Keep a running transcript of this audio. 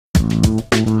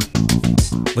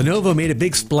Lenovo made a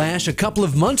big splash a couple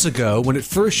of months ago when it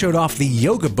first showed off the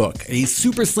Yoga Book, a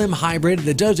super slim hybrid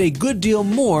that does a good deal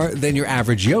more than your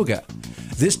average yoga.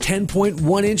 This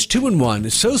 10.1-inch 2-in-1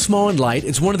 is so small and light,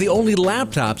 it's one of the only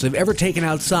laptops I've ever taken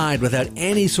outside without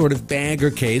any sort of bag or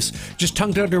case, just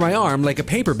tucked under my arm like a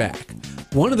paperback.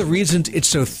 One of the reasons it's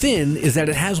so thin is that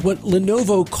it has what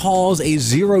Lenovo calls a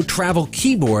zero-travel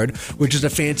keyboard, which is a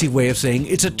fancy way of saying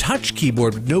it's a touch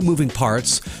keyboard with no moving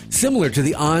parts, similar to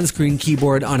the on-screen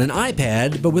keyboard on an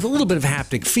iPad, but with a little bit of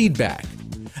haptic feedback.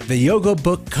 The Yoga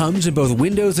Book comes in both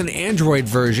Windows and Android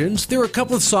versions. There are a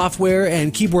couple of software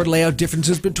and keyboard layout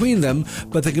differences between them,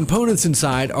 but the components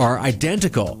inside are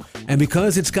identical. And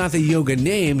because it's got the Yoga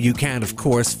name, you can, of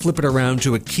course, flip it around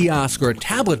to a kiosk or a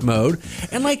tablet mode,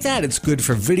 and like that, it's good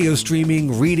for video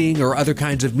streaming, reading, or other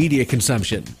kinds of media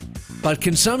consumption. But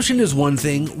consumption is one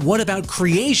thing. What about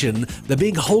creation, the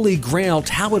big holy grail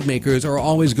tablet makers are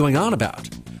always going on about?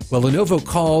 Well, Lenovo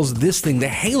calls this thing the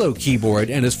Halo keyboard,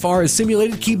 and as far as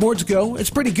simulated keyboards go, it's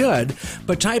pretty good,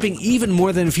 but typing even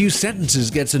more than a few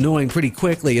sentences gets annoying pretty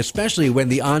quickly, especially when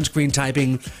the on-screen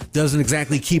typing doesn't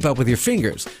exactly keep up with your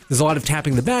fingers. There's a lot of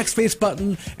tapping the backspace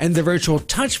button, and the virtual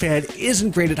touchpad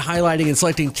isn't great at highlighting and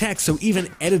selecting text, so even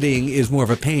editing is more of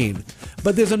a pain.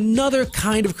 But there's another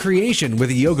kind of creation where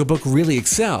the Yoga Book really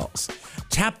excels.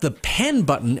 Tap the pen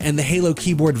button and the Halo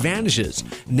keyboard vanishes.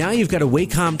 Now you've got a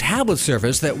Wacom tablet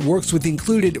surface that works with the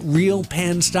included Real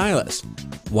Pen stylus.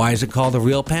 Why is it called a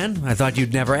Real Pen? I thought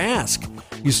you'd never ask.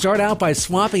 You start out by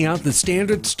swapping out the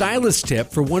standard stylus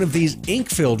tip for one of these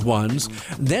ink-filled ones,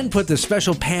 then put the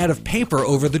special pad of paper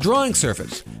over the drawing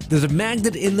surface. There's a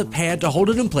magnet in the pad to hold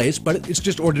it in place, but it's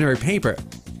just ordinary paper.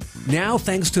 Now,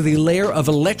 thanks to the layer of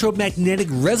electromagnetic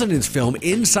resonance film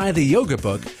inside the Yoga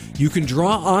Book, you can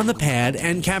draw on the pad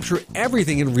and capture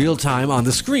everything in real time on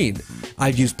the screen.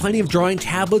 I've used plenty of drawing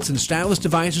tablets and stylus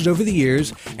devices over the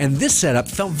years, and this setup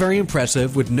felt very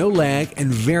impressive with no lag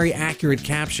and very accurate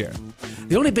capture.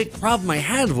 The only big problem I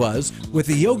had was, with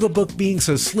the Yoga Book being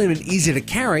so slim and easy to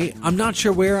carry, I'm not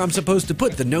sure where I'm supposed to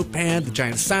put the notepad, the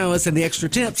giant stylus, and the extra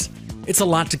tips. It's a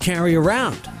lot to carry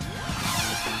around.